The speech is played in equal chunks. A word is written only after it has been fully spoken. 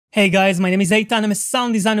Hey guys, my name is Eitan, I'm a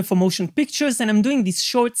sound designer for motion pictures and I'm doing this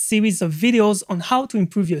short series of videos on how to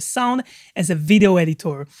improve your sound as a video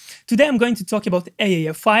editor. Today I'm going to talk about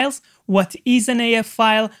AAF files, what is an AAF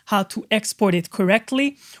file, how to export it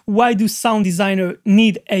correctly, why do sound designers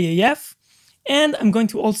need AAF, and I'm going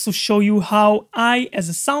to also show you how I, as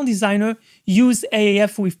a sound designer, use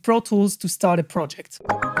AAF with Pro Tools to start a project.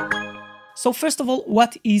 So first of all,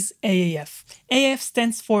 what is AAF? AAF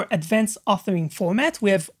stands for Advanced Authoring Format. We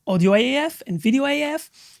have Audio AAF and Video AAF.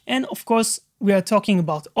 And of course, we are talking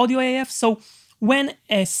about Audio AAF. So when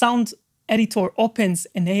a sound editor opens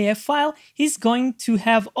an AAF file, he's going to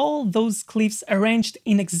have all those clips arranged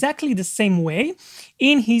in exactly the same way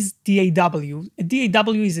in his DAW. A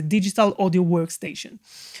DAW is a digital audio workstation.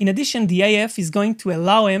 In addition, the AAF is going to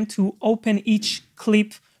allow him to open each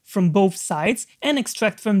clip from both sides and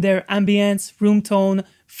extract from their ambience, room tone,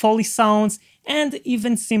 Foley sounds, and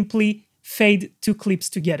even simply fade two clips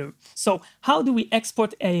together. So how do we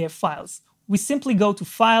export AAF files? We simply go to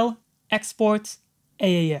File, Export,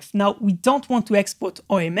 AAF. Now, we don't want to export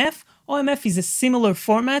OMF. OMF is a similar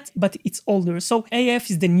format, but it's older. So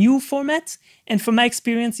AAF is the new format, and from my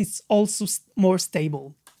experience, it's also more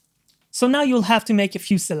stable. So now you'll have to make a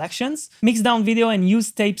few selections. Mix down video and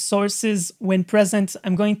use tape sources when present.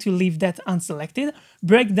 I'm going to leave that unselected.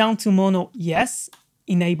 Break down to mono, yes,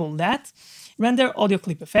 enable that. Render audio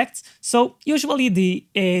clip effects. So usually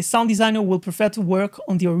the sound designer will prefer to work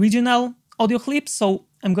on the original audio clip, so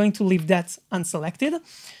I'm going to leave that unselected.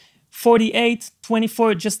 48,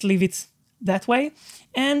 24, just leave it that way.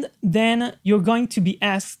 And then you're going to be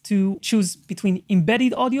asked to choose between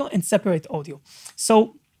embedded audio and separate audio.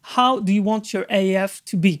 So how do you want your AAF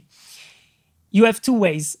to be? You have two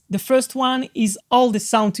ways. The first one is all the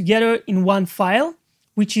sound together in one file,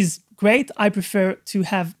 which is great. I prefer to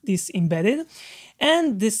have this embedded.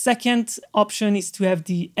 And the second option is to have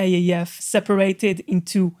the AAF separated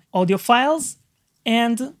into audio files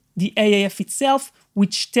and the AAF itself,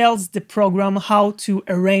 which tells the program how to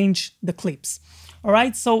arrange the clips. All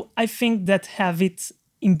right, so I think that have it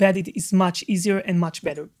embedded is much easier and much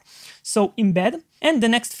better. So embed. And the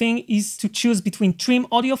next thing is to choose between trim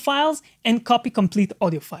audio files and copy complete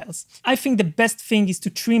audio files. I think the best thing is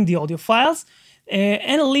to trim the audio files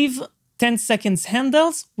and leave 10 seconds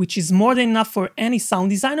handles, which is more than enough for any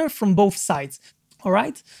sound designer from both sides. All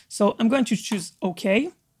right, so I'm going to choose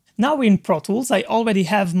OK. Now we're in Pro Tools. I already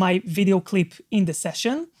have my video clip in the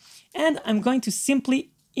session, and I'm going to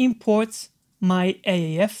simply import my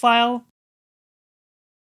AAF file.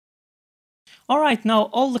 All right, now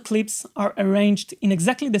all the clips are arranged in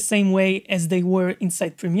exactly the same way as they were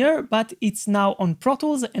inside Premiere, but it's now on Pro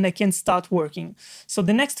Tools and I can start working. So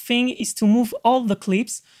the next thing is to move all the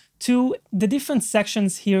clips to the different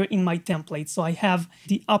sections here in my template. So I have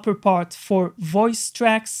the upper part for voice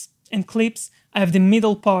tracks and clips, I have the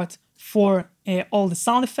middle part for all the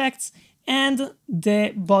sound effects, and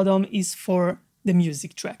the bottom is for the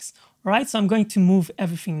music tracks. All right, so I'm going to move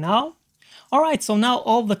everything now. All right, so now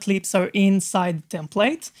all the clips are inside the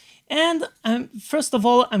template. And first of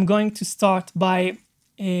all, I'm going to start by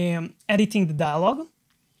editing the dialogue.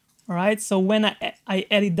 All right, so when I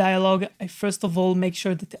edit dialogue, I first of all make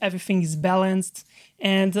sure that everything is balanced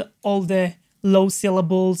and all the low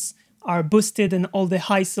syllables are boosted and all the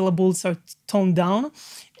high syllables are toned down.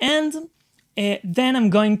 And then I'm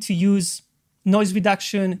going to use noise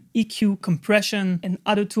reduction, EQ, compression, and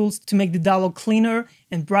other tools to make the dialogue cleaner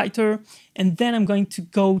and brighter. And then I'm going to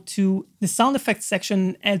go to the sound effects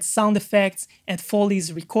section, add sound effects, add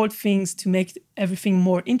Foleys, record things to make everything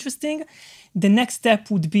more interesting. The next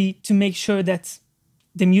step would be to make sure that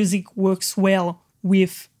the music works well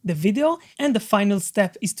with the video. And the final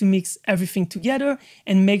step is to mix everything together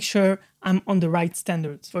and make sure I'm on the right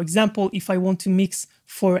standards. For example, if I want to mix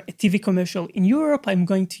for a TV commercial in Europe, I'm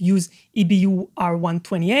going to use EBU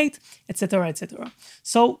R128, etc., etc.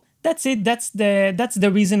 So that's it. That's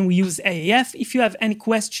the reason we use AAF. If you have any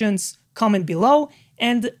questions, comment below.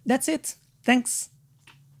 And that's it. Thanks.